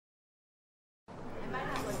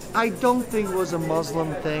I don't think it was a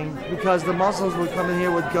Muslim thing, because the Muslims would come in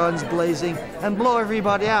here with guns blazing and blow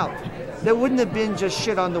everybody out. There wouldn't have been just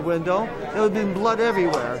shit on the window. There would have been blood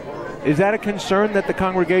everywhere. Is that a concern that the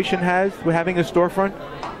congregation has with having a storefront?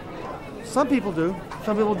 Some people do.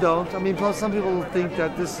 Some people don't. I mean, plus some people think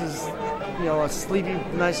that this is, you know, a sleepy,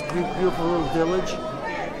 nice, beautiful little village,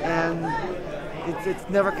 and it's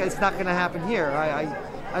not going to happen here.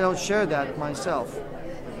 I don't share that myself.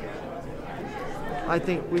 I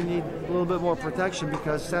think we need a little bit more protection,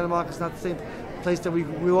 because Santa Monica is not the same place that we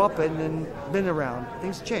grew up in and been around.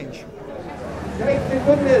 Things change. Take the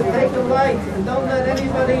goodness, take the light, and don't let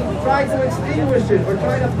anybody try to extinguish it or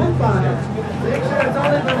try to poop on it. Make sure it's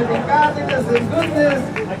only going to be godliness and goodness,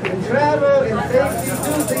 and travel and safety,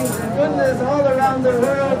 do things in goodness all around the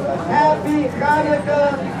world. Happy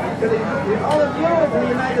Hanukah to all of you in the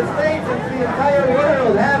United States and to the entire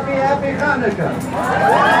world. Happy, happy Hanukah.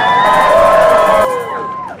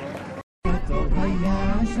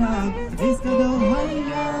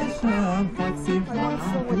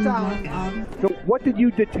 So what did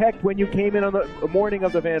you detect when you came in on the morning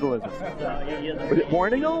of the vandalism? Was it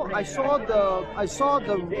morning? You know, I saw the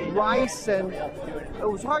rice, and it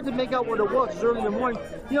was hard to make out what it was. It was early in the morning.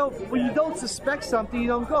 You know, when you don't suspect something, you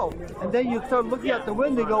don't go. And then you start looking out the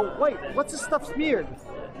window and go, wait, what's this stuff smeared?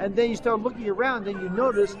 And then you start looking around and you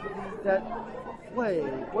notice that, wait,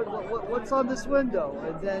 what's on this window?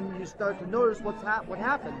 And then you start to notice what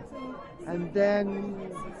happened. And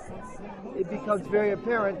then it becomes very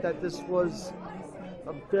apparent that this was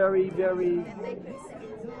a very, very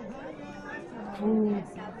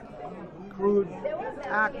crude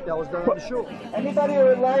act that was done on the shul. Anybody who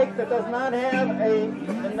would like that does not have a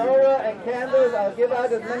menorah and candles, I'll give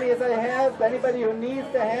out as many as I have. Anybody who needs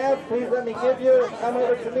to have, please let me give you. Come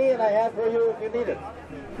over to me and I have for you if you need it.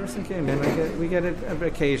 Person came in. We get it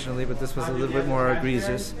occasionally, but this was a little bit more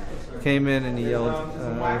egregious. Came in and he yelled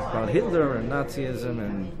about Hitler and Nazism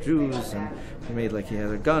and Jews, and he made like he had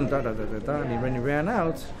a gun, and he ran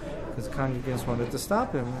out because the congregants wanted to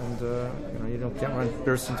stop him, and you can't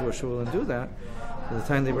burst into a shul and do that. By the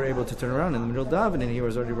time they were able to turn around in the middle of davening, he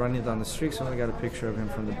was already running down the street, so I got a picture of him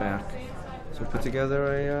from the back. So we put together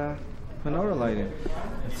a menorah lighting.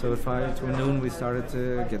 And so at 5 to noon we started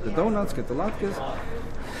to get the donuts, get the latkes,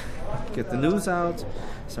 get the news out,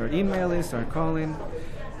 start emailing, start calling,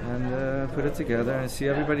 and put it together, and see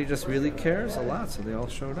everybody just really cares a lot, so they all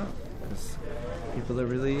showed up. Because people that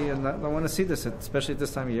really don't want to see this, especially at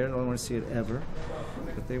this time of year, don't want to see it ever.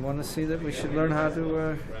 But they want to see that we should learn how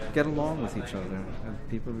to get along with each other, and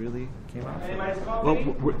people really came out for it. Well,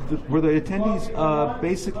 were the attendees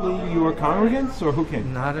basically your congregants, or who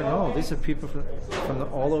came? Not at all. These are people from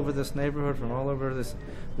all over this neighborhood, from all over this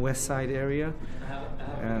west side area.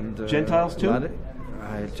 And Gentiles too?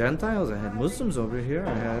 I had Gentiles, I had Muslims over here,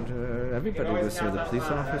 I had everybody was here, the police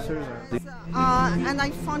officers. And I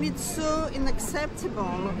found it so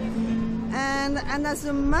unacceptable. And as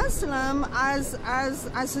a Muslim, as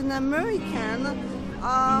an American,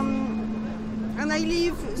 and I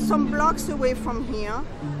live some blocks away from here,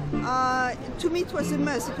 to me it was a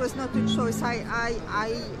must, it was not a choice.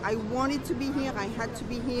 I wanted to be here, I had to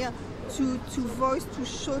be here to voice, to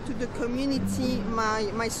show to the community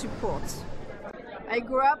my support. I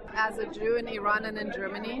grew up as a Jew in Iran and in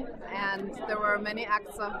Germany, and there were many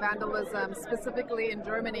acts of vandalism, specifically in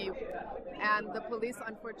Germany, and the police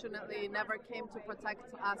unfortunately never came to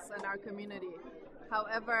protect us and our community.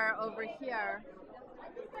 However, over here,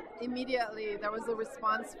 immediately there was a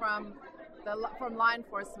response from law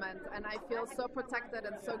enforcement, and I feel so protected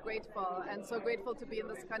and so grateful to be in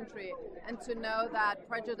this country and to know that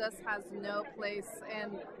prejudice has no place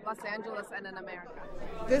in Los Angeles and in America.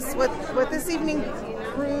 What this evening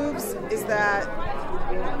proves is that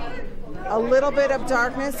a little bit of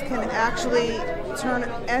darkness can actually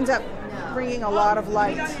end up bringing a lot of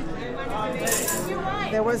light.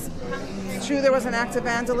 It's true there was an act of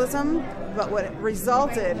vandalism, but what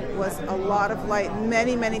resulted was a lot of light.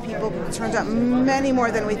 Many, many people turned up, many more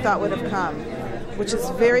than we thought would have come, which is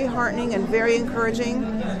very heartening and very encouraging.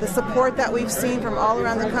 The support that we've seen from all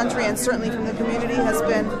around the country and certainly from the community has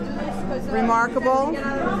been remarkable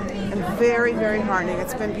and very, very heartening.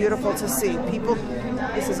 It's been beautiful to see.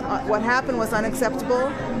 What happened was unacceptable,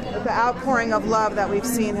 but the outpouring of love that we've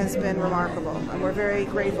seen has been remarkable, and we're very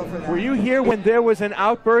grateful for that. Were you here when there was an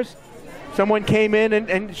outburst? Someone came in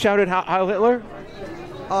and shouted Heil Hitler?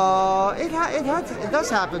 It does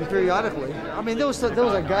happen periodically. I mean, there was a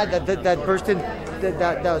guy that burst in,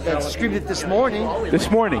 that screamed it this morning. This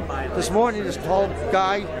morning? This morning, this tall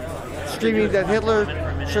guy screaming that Hitler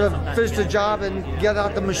should have finished the job and get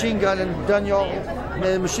out the machine gun and done y'all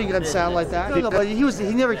made a machine gun sound like that. No, but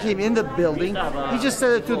he never came in the building. He just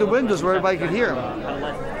said it through the windows where everybody could hear him.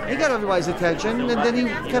 He got everybody's attention, and then he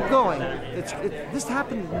kept going. This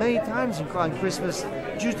happened many times on Christmas.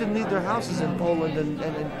 Jews didn't leave their houses in Poland and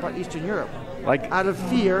in Eastern Europe, out of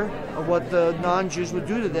fear of what the non-Jews would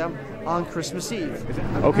do to them on Christmas Eve.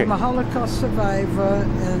 Okay. I'm a Holocaust survivor,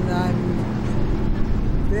 and I'm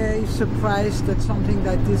very surprised that something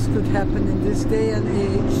like this could happen in this day and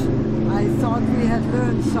age. I thought we had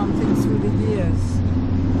learned something through the years,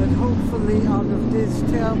 but hopefully out of this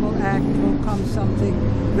terrible act will come something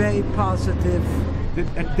very positive.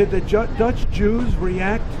 Did the Dutch Jews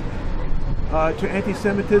react to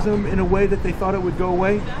anti-Semitism in a way that they thought it would go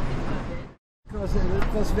away? Because it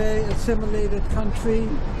was a very assimilated country,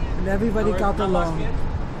 and everybody got along.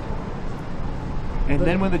 And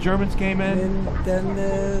then when the Germans came in? Then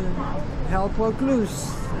hell broke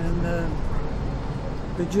loose. And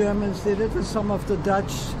the Germans did it, and some of the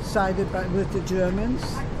Dutch sided with the Germans.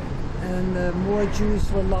 And more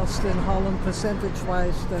Jews were lost in Holland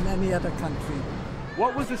percentage-wise than any other country.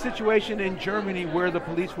 What was the situation in Germany where the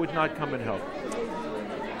police would not come and help?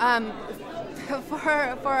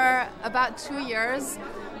 For about 2 years,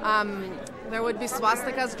 there would be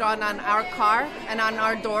swastikas drawn on our car and on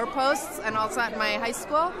our doorposts, and also at my high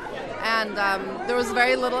school. And there was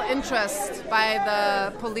very little interest by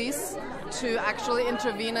the police to actually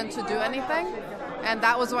intervene and to do anything. And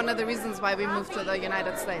that was one of the reasons why we moved to the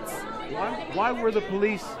United States. Why were the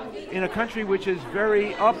police, in a country which is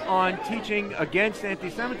very up on teaching against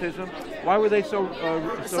anti-Semitism, why were they so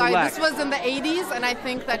Sorry, lax? this was in the 80s, and I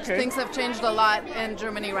think that things have changed a lot in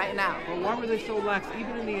Germany right now. Well, why were they so lax,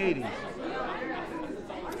 even in the 80s?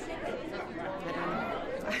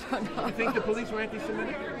 I don't know. You think the police were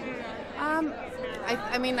anti-Semitic?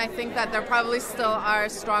 I think that there probably still are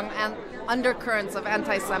strong undercurrents of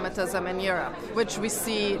anti-Semitism in Europe, which we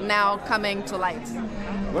see now coming to light.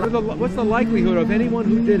 What's the likelihood of anyone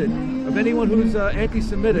who did it, of anyone who's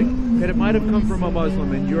anti-Semitic, that it might have come from a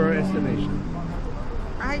Muslim, in your estimation?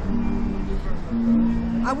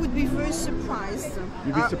 I would be very surprised.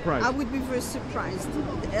 You'd be surprised? I would be very surprised.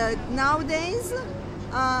 Nowadays,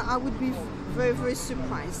 I would be very, very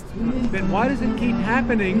surprised. Then why does it keep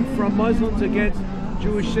happening from Muslims against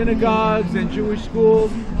Jewish synagogues and Jewish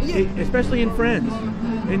schools, especially in France,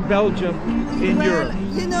 in Belgium, in Europe?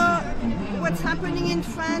 You know, what's happening in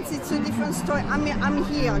France, it's a different story. I mean, I'm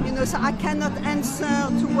here, you know, so I cannot answer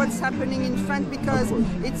to what's happening in France because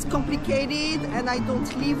it's complicated and I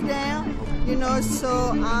don't live there, you know,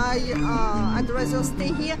 so I'd rather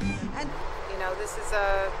stay here. And you know, this is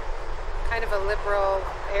a kind of a liberal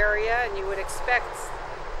area, and you would expect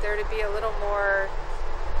there to be a little more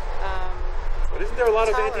But isn't there a lot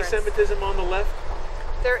tolerance. of anti-Semitism on the left?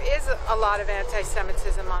 There is a lot of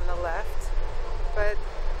anti-Semitism on the left, but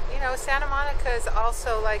you know, Santa Monica is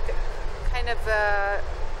also like kind of a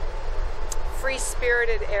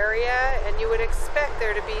free-spirited area, and you would expect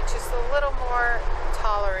there to be just a little more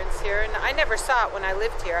tolerance here. And I never saw it when I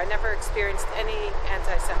lived here. I never experienced any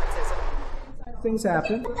anti-Semitism. Things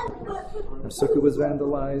happen. Our Sukkah was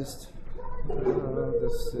vandalized.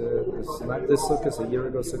 Not this Sukkah, a year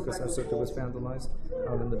ago our Sukkah was vandalized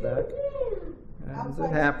out in the back. And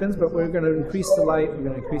it happens, but we're going to increase the light, we're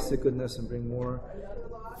going to increase the goodness and bring more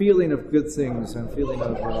feeling of good things and feeling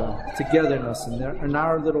of togetherness in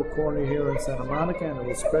our little corner here in Santa Monica, and it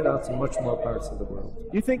will spread out to much more parts of the world.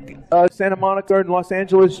 You think Santa Monica and Los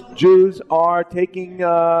Angeles Jews are taking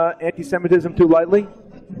anti-Semitism too lightly?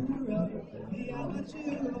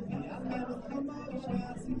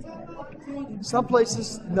 Some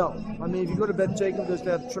places, no. I mean, if you go to Beth Jacob, there's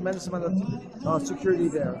that tremendous amount of security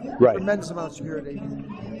there. Right. Tremendous amount of security.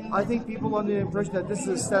 I think people are under the impression that this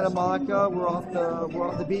is Santa Monica. We're off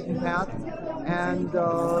the beaten path, and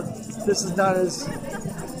this is not as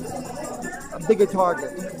big a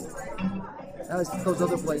target as those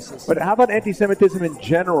other places. But how about anti-Semitism in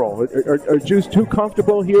general? Are Jews too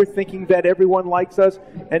comfortable here, thinking that everyone likes us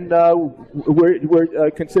and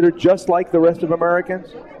we're considered just like the rest of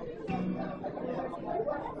Americans?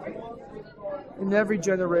 In every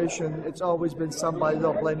generation, it's always been somebody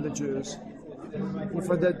that'll blame the Jews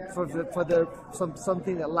for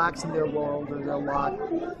something that lacks in their world or their lot.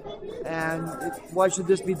 And why should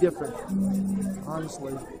this be different?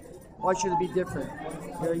 Honestly, why should it be different?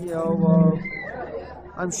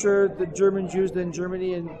 I'm sure the German Jews in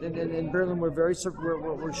Germany and in Berlin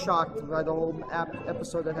were shocked by the whole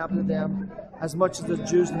episode that happened to them, as much as the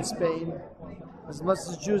Jews in Spain, as much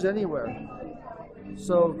as Jews anywhere.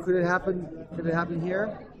 So could it happen? Could it happen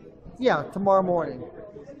here? Yeah, tomorrow morning.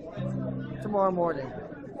 Tomorrow morning.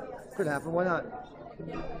 Could happen. Why not?